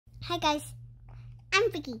Hi guys, I'm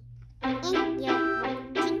Vicky, and you're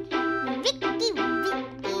watching VikiVision.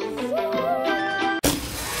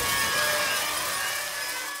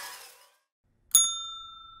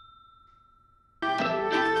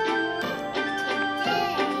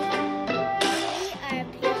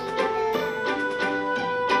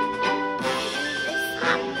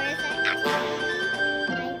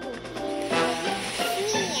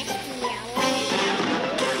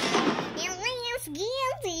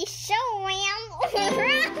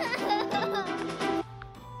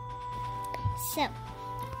 So,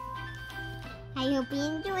 I hope you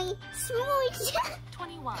enjoy Smooch.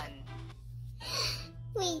 21.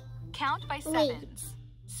 Wait. Count by sevens.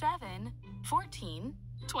 7, 14,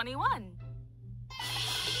 21.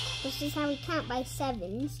 This is how we count by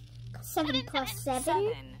sevens. 7 plus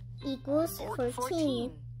 7 equals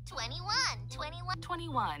 14. 21.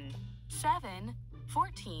 7,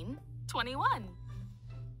 14, 21.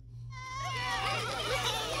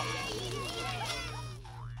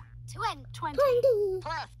 20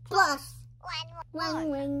 plus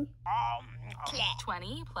 1.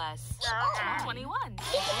 20 plus 21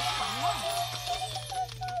 equals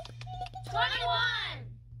 21.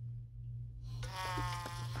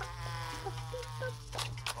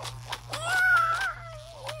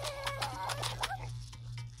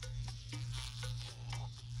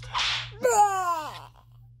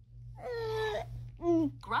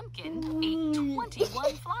 Grumpkin ate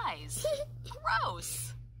 21 flies. Gross.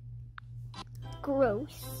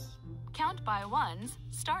 Gross. Count by ones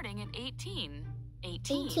starting at 18.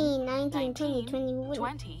 18, 19, 20, 21,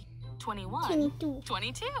 20, 21, 22.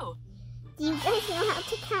 22. Do you guys know how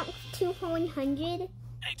to count to 100?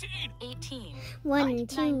 18. 1,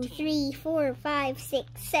 2, 3, 4, 5,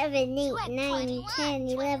 6, 7, 8, 9, 10,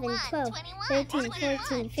 11, 12, 13,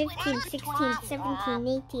 14, 15, 16, 17,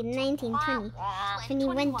 18, 19, 20,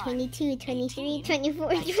 21, 22, 23, 24,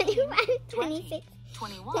 25, 26,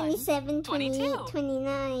 27, 28,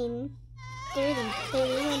 29, 30,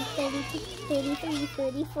 31, 32, 33,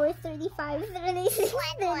 34, 35, 36,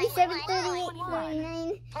 37, 38,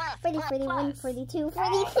 39, 40, 41, 42,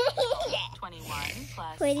 43, 21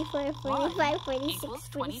 plus 44, 45, 46,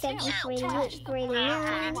 47, 48,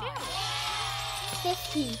 49,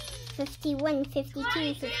 50, 51,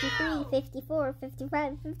 52, 53, 54,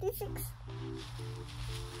 55, 56.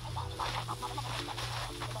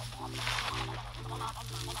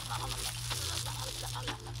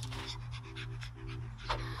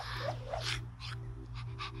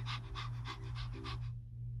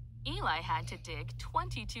 Eli had to dig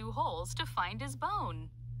 22 holes to find his bone.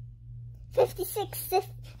 56,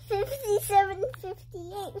 57,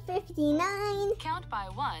 58, 59. Count by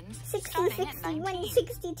ones 60, starting at 61, 19.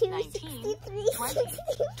 62, 19, 63, 20,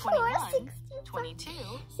 64, 21, 65, 22,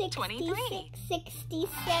 66, 23.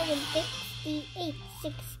 67, 68,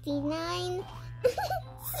 69,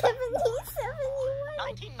 70, 71,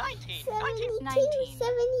 19, 19, 72, 19,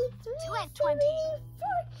 73, 20,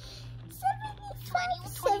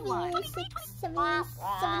 74, 76,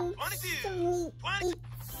 77,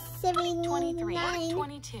 78, 23, 79,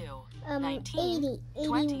 22, 80,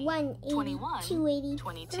 20, 81, 21, 82, 83,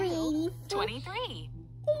 22, 84, 23.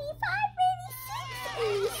 85, 86,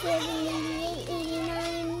 87, 88,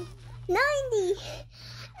 89, 90, 91,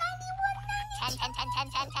 10, 10, 10, 10,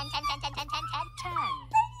 10, 10, 10, 10, 10, 10, 10, 10, 10,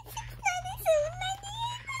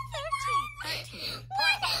 13,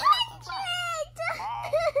 plus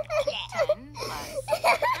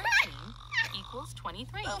 13 equals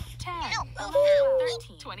 23. 10,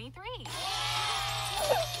 13, 23.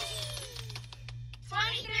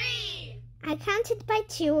 23. I counted by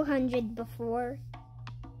 200 before.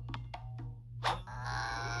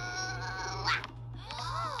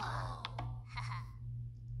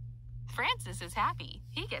 Francis is happy.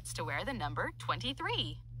 He gets to wear the number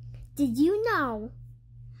 23. Did you know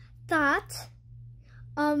that,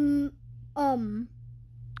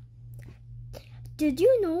 did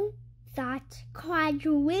you know that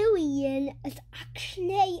quadrillion is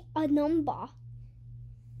actually a number?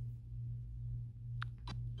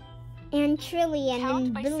 And trillion Count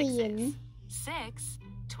and by billion. 6,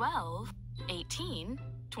 12, 18,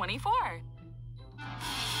 24.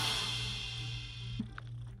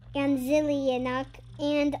 And zillion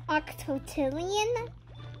and octillion.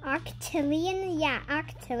 Octillion? Yeah,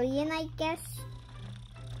 octillion, I guess.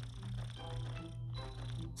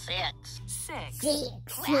 6,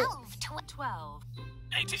 12,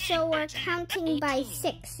 18, So we're counting by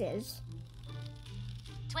sixes.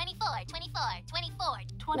 24,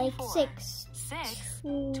 24, Like 6,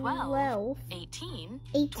 12, 18,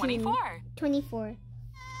 18, 24. 24.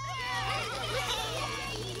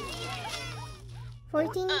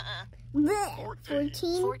 14?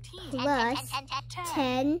 14 plus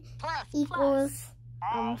 10 equals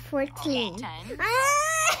 14. 10.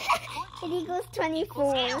 It equals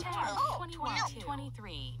 24. 10, 21,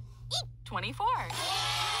 23. 24.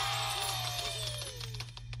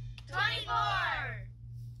 24.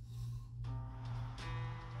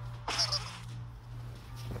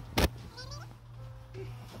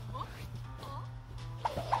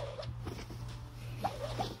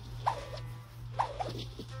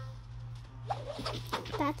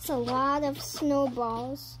 That's a lot of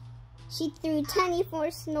snowballs. She threw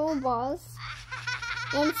 24 snowballs.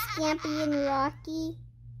 And Scampy and Rocky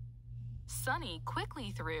Sunny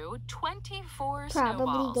quickly threw 24 probably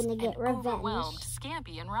snowballs gonna get and revenge. overwhelmed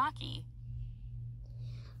Scampy and Rocky.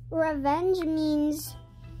 Revenge means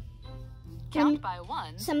Count by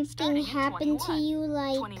one. something starting at happened to 21. you,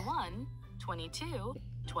 like 21, 22,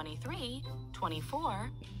 23,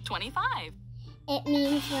 24, 25. it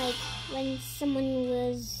means like when someone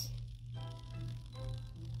was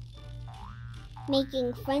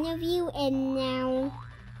making fun of you and now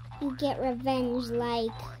you get revenge,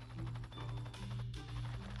 like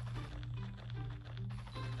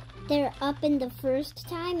they're up in the first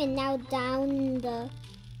time and now down the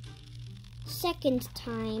second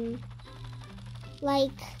time.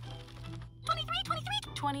 Like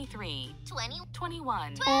 23, 20,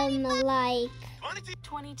 21, like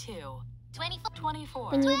 22, 24,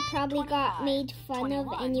 24, when you probably 25, got made fun of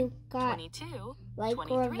and you got 22, like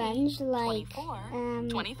 23, revenge, like 24,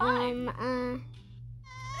 25.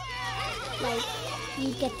 like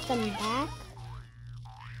you get them back.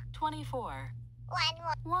 24,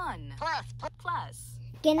 1, plus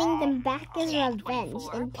Getting them back is revenge,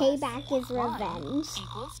 24 and plus payback is 1 revenge,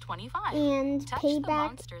 equals 25. and Touch the payback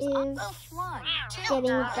monsters is on the 1, 2,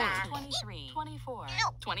 getting back. 23, 24,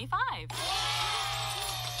 25.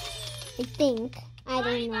 I think. I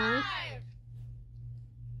don't know.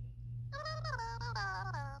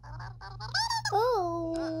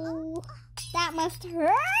 Oh, that must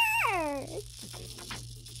hurt.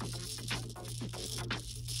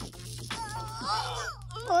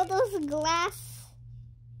 Oh, those glass.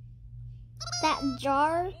 That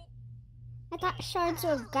jar. I thought shards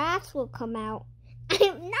of glass will come out.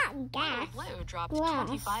 Not gas. Little Blue dropped Glass.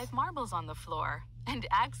 25 marbles on the floor and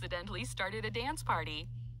accidentally started a dance party.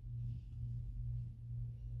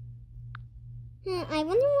 I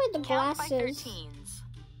wonder where the Count glass by is. 13s.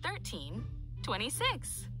 13,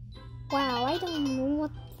 26. Wow, I don't know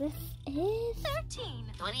what this is. 13,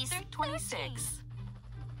 26.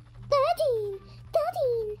 13,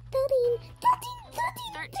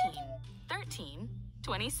 13,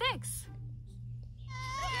 26.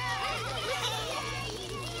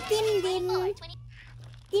 Dim dim.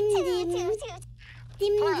 Dim dim.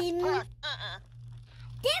 Dim dim.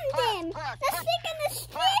 Dim dim. Let's think on the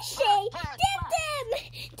squishy. Dim dim.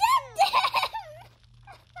 Dim dim.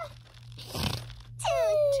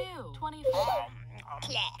 2, 24.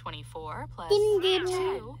 24 plus Dim dim.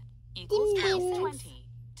 2 equals Dim dim. 20.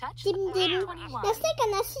 Touch Dim dim. 21. Let's think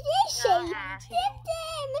on the squishy. Dim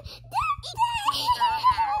dim. Dim dim.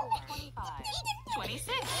 25. 26.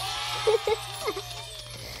 26.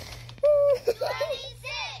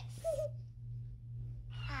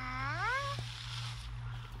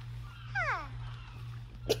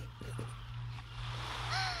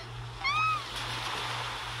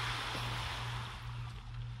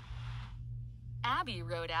 Abby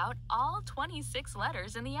wrote out all 26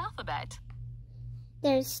 letters in the alphabet.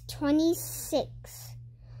 There's 26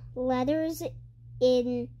 letters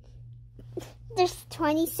in. There's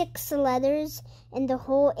 26 letters in the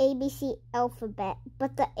whole ABC alphabet,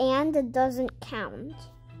 but the and doesn't count.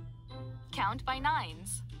 Count by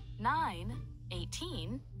 9s. 9,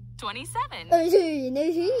 18, 27. 18,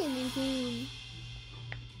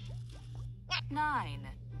 9,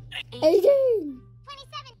 18, 18,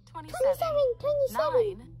 27. 27.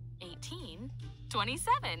 9, 18,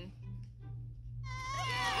 27.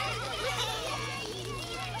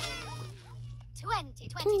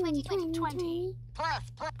 20, 20. Plus.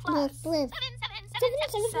 Plus. 7,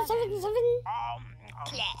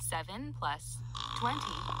 7 plus 20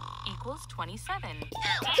 equals 27.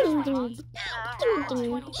 23,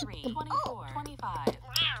 24, 25,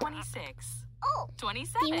 26,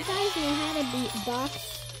 27. Do you guys know how to beatbox?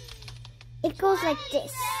 It goes like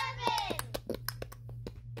this.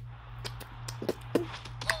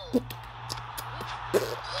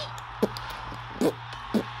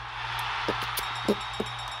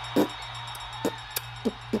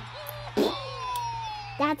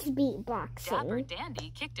 That's Dapper beatboxing.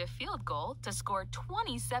 Dandy kicked a field goal to score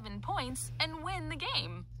 27 points and win the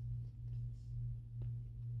game.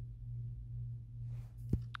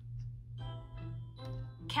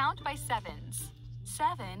 Count by sevens.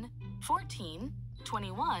 7, 14,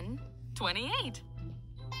 21, 28.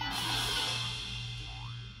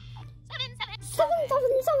 7.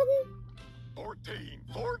 14.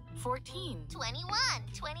 14. 21.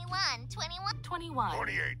 21. 21. 21.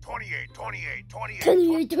 28. 28. 28.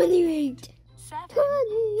 28. 28. 7,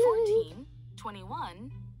 14,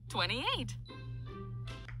 21, 28.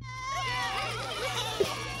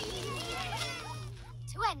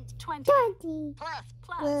 20. 20.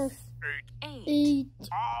 Plus 8. 8.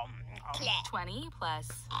 20 plus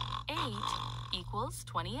 8 equals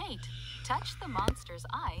 28. Touch the monster's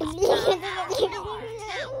eyes. 28.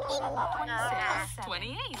 26.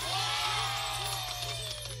 28.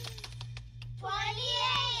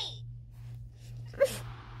 28.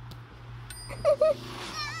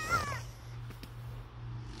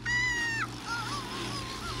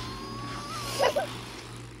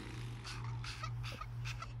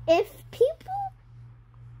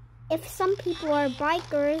 If some people are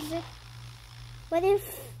bikers, what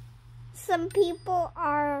if some people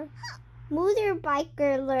are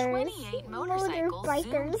motorbikerlers? 28 motorcycles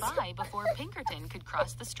zoomed by before Pinkerton could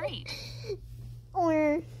cross the street.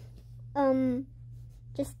 Or,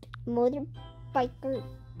 just motorbiker.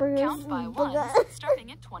 Count by ones, starting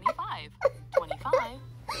at 25. 25,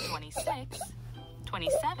 26,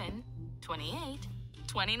 27, 28,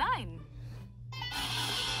 29.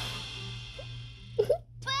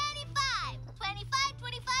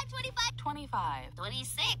 25.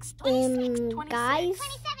 26. 26. Guys,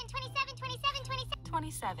 27. 27. 27. 27.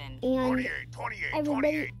 27. and 28.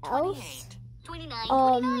 everybody else, 29.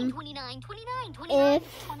 29. 29. 29. if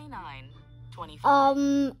 29. 25. a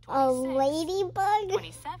 26, ladybug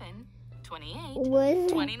 27. 28.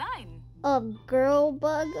 was 29. a girl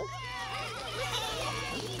bug,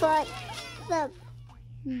 but the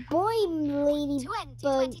boy ladybug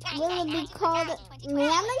will be called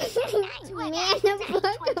man-bug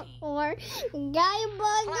or guy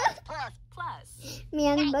bug. Plus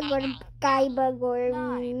Man bug or guy bug or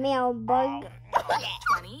male bug.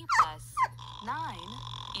 20 plus 9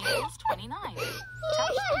 equals 29.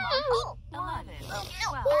 Touch the mark. 11,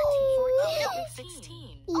 12, 14,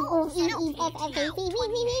 16, Equals 29.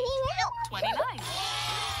 29.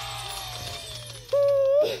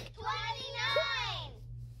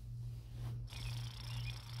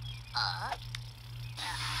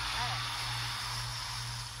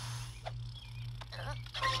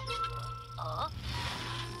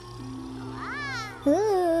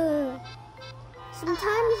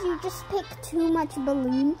 Sometimes you just pick too much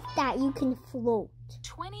balloons that you can float.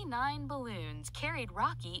 29 balloons carried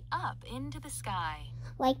Rocky up into the sky.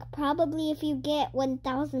 Like probably if you get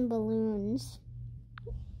 1,000 balloons.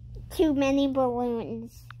 Too many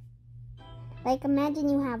balloons. Like imagine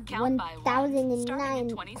you have Count by ones, starting 1,009 at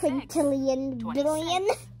 26, quintillion 26, billion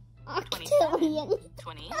 27, octillion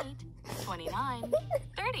 28, 29,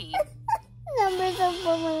 30. numbers of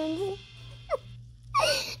balloons.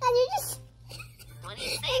 And you just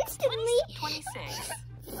 26. instantly 26,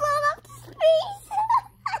 float up to space.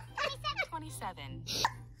 27,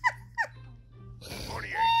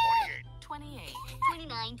 28. 28,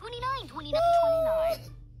 29. 29. 29. 29,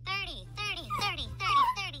 30. 30. 30.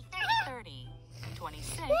 30. 30. 30,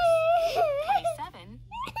 26, 27,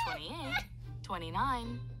 28,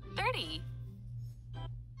 29, 30.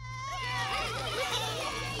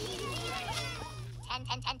 10.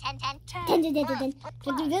 10. 10. 10. 10. 10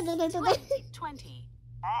 20.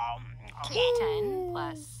 10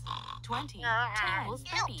 plus 20 equals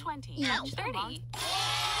 30. 20. Touch 30.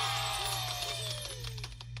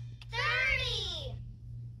 30.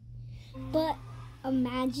 But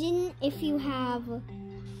imagine if you have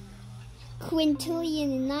quintillion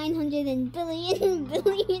and 900 and billion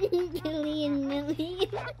billion billion million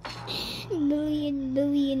billion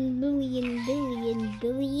billion billion billion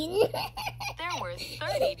billion. There were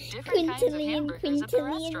 30 different kinds of Quintillion, hamburgers at the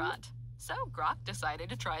quintillion. restaurant. So Grok decided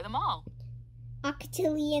to try them all.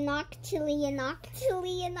 Octillion, octillion,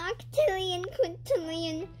 octillion, octillion,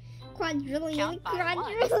 quintillion, quadrillion, Count by ones,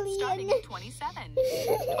 starting quadrillion. at 27.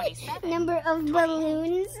 27. Number of 28,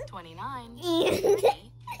 balloons 29. and 30.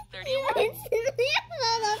 31. instantly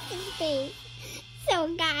float up to space. So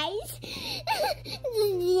guys, this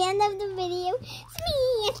is the end of the video. It's me,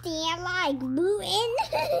 if they like booing,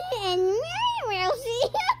 and we'll see you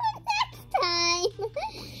next time.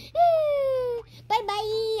 Bye bye.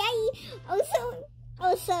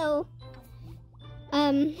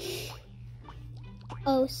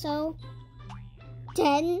 Also,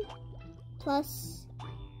 10 plus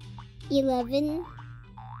 11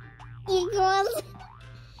 equals.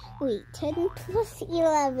 Wait, 10 plus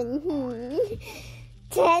 11.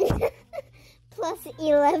 10 plus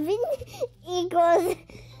 11 equals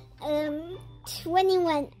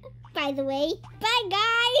 21. By the way, bye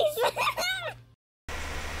guys!